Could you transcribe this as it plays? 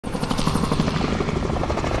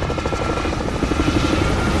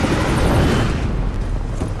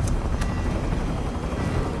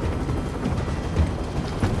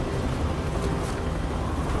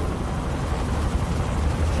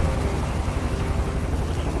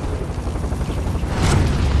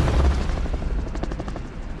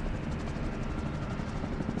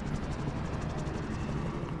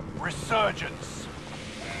resurgence.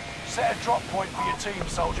 Set a drop point for your team,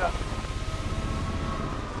 soldier.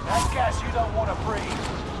 That's gas you don't want to breathe.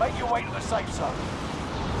 Make your way to the safe zone.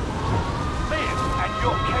 Liv and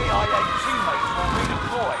your KIA teammates will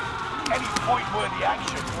redeploy. Any point-worthy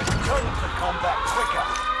action will return them to combat quicker.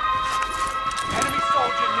 Enemy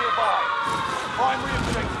soldier nearby. Primary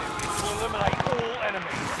objective is to eliminate all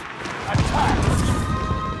enemies. Attack!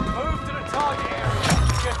 Move to the target area.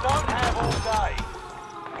 You don't have all day.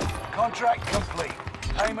 Contract complete.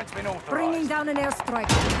 Payment's been authorized. Bringing down an airstrike.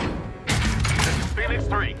 This is Phoenix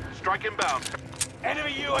 3. Strike inbound.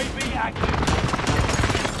 Enemy UAV active.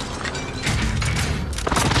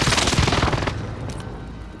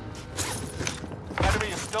 Enemy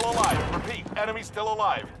is still alive. Repeat, enemy still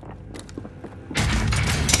alive.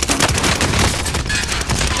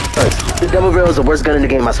 The double barrel is the worst gun in the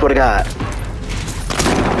game, I swear to God.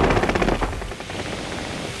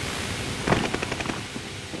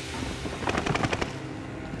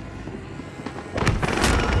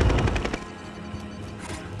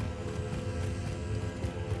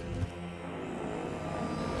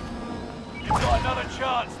 You've got another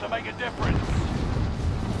chance to make a difference.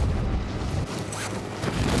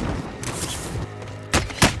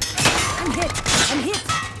 I'm hit! I'm hit!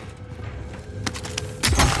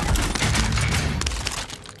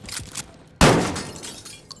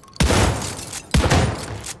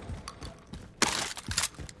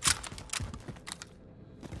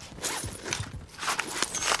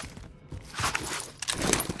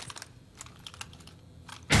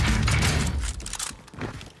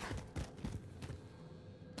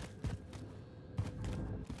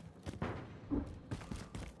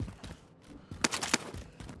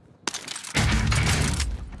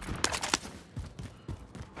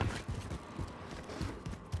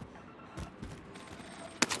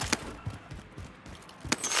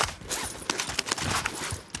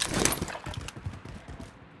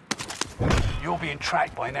 You're being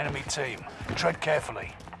tracked by an enemy team. Tread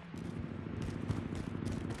carefully.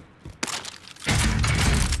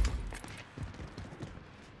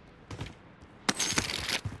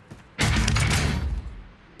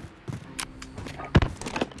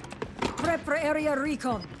 Prep for area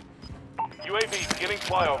recon. UAV beginning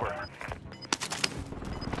flyover.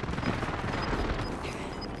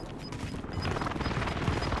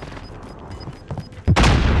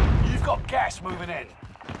 You've got gas moving in.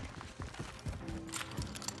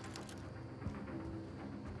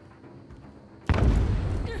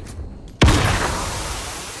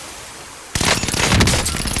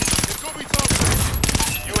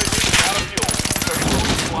 UAV out of fuel. 30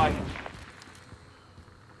 minutes flight.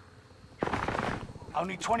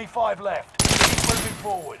 Only 25 left. Keep moving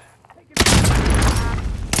forward.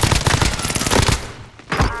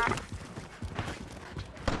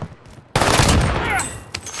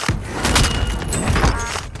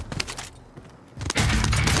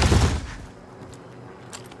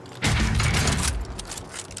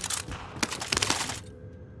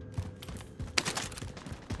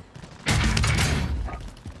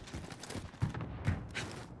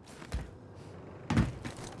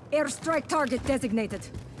 Airstrike target designated.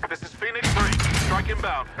 This is Phoenix 3. Strike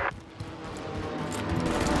inbound.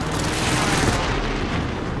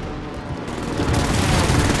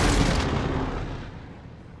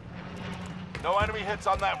 No enemy hits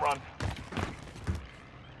on that run.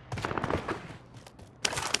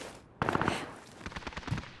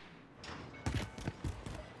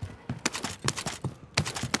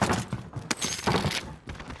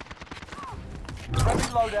 Friendly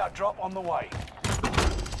loadout drop on the way.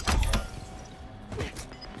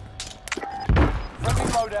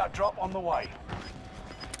 Friendly loadout drop on the way.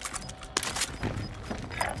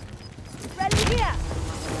 Ready here!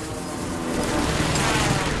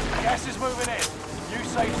 Gas is moving in. New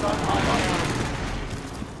safe zone highlighted.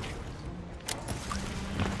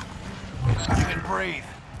 You can breathe.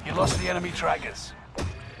 You lost the enemy trackers.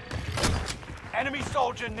 Enemy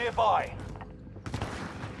soldier nearby.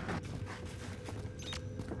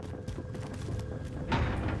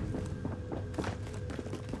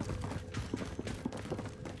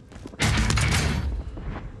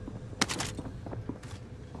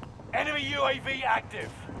 Enemy UAV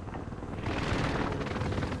active.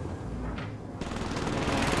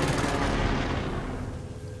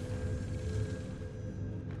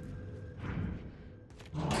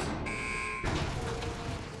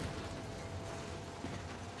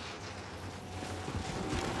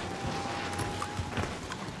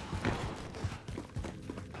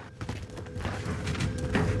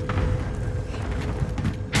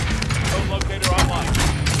 Code locator online.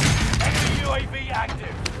 Enemy UAV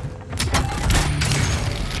active.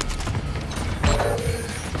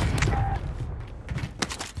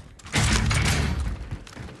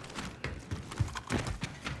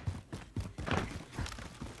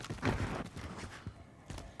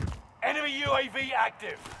 Enemy UAV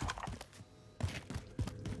active.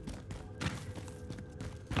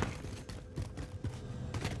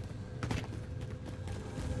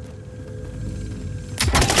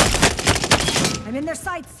 I'm in their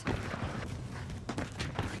sights.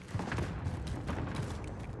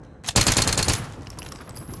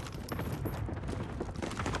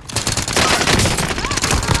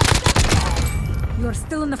 You are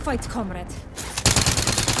still in the fight, comrade.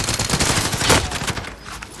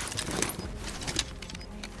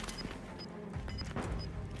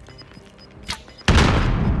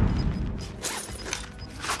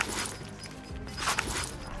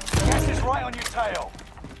 Gas is right on your tail.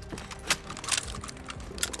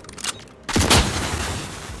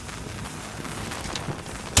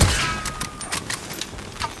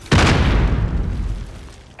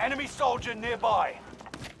 Enemy soldier nearby.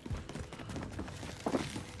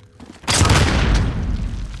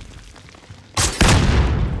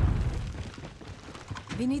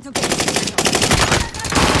 We need to get...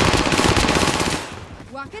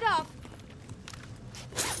 Walk it off.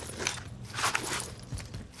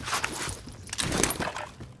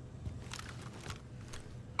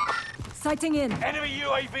 Sighting in. Enemy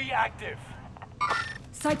UAV active.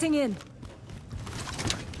 Sighting in.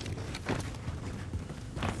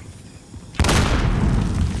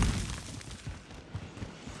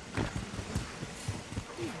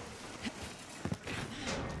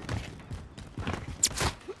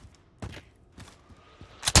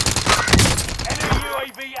 Enemy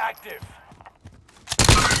UAV active.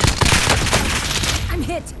 I'm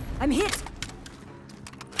hit. I'm hit.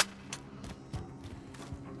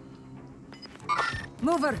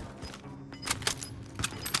 Mover.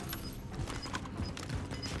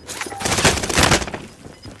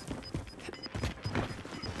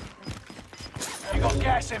 You got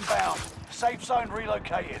gas inbound. Safe zone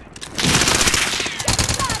relocated.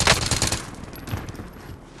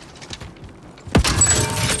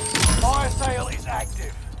 Fire sale is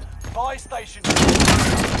active. Buy station.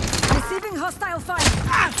 Receiving hostile fire.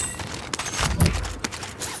 Ah!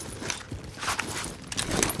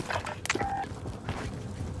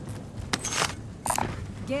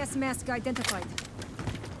 Gas mask identified.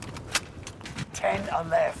 10 are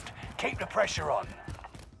left. Keep the pressure on.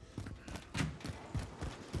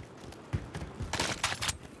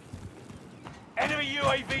 Enemy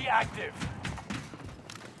UAV active.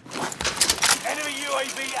 Enemy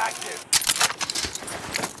UAV active.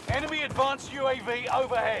 Enemy advanced UAV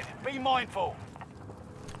overhead. Be mindful.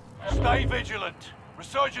 Stay vigilant.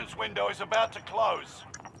 Resurgence window is about to close.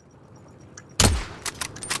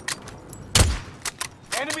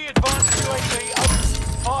 Enemy advanced UAV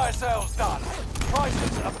open. Fire sales done.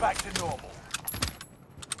 Prices are back to normal.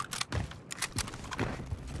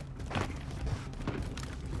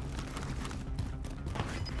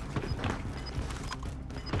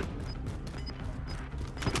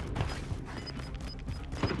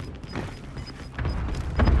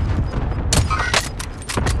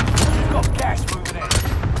 You've got gas moving in.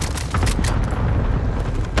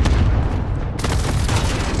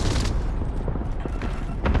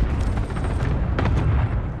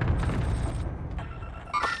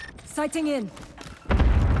 Sighting in.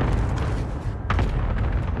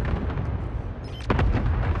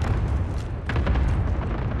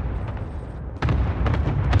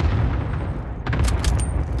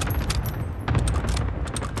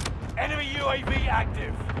 Enemy UAV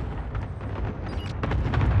active.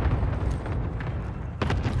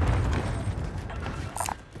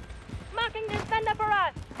 Marking this vendor for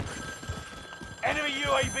us. Enemy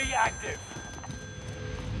UAV active.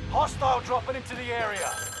 Hostile dropping into the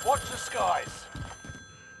area. Watch the skies.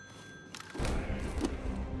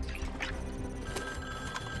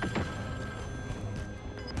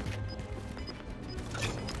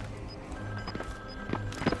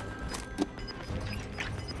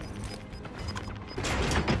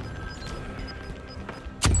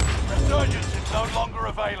 Resurgence is no longer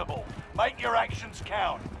available. Make your actions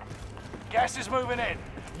count. Gas is moving in.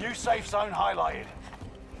 New safe zone highlighted.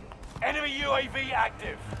 Enemy UAV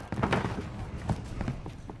active.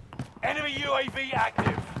 Enemy UAV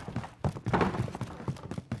active.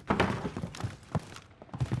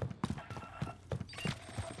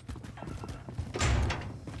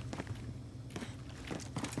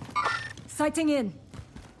 Sighting in.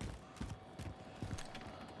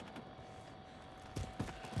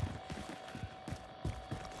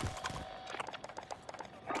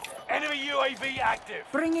 Enemy UAV active.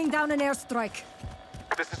 Bringing down an airstrike.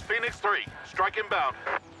 This is Phoenix 3. Strike inbound.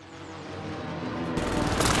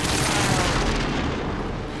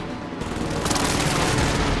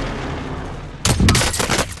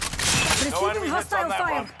 No Receiving enemy hits hostile on that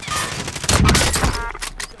fire. one.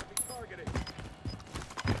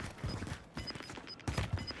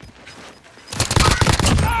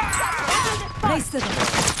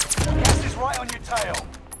 tail.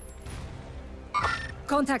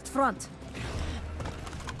 Contact front.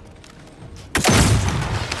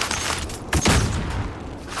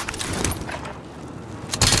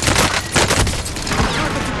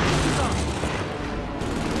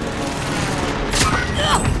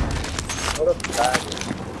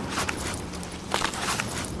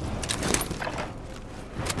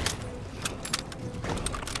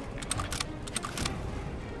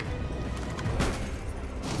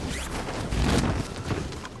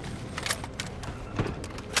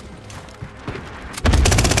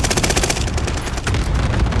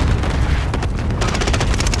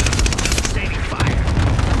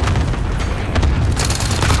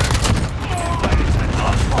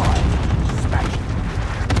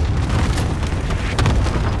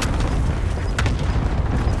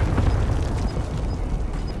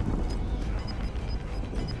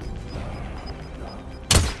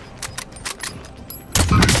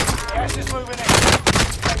 Gas is moving in.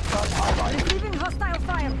 Safe zone highlighted. Receiving hostile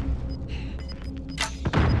fire.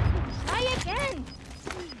 Try again.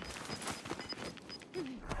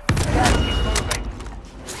 Gas is moving.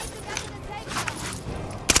 Make it back to the safe zone.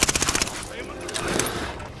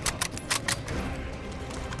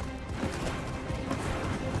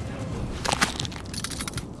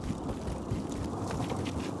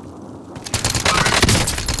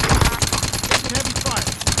 Heavy fire.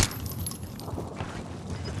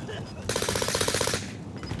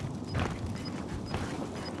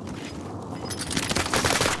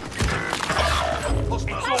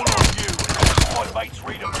 It's all on you. Squad mates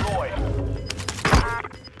redeploy.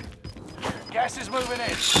 Gas is moving in.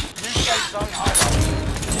 New safe zone highlighted.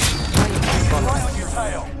 Right on your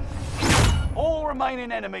tail. All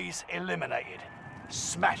remaining enemies eliminated.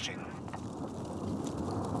 Smashing.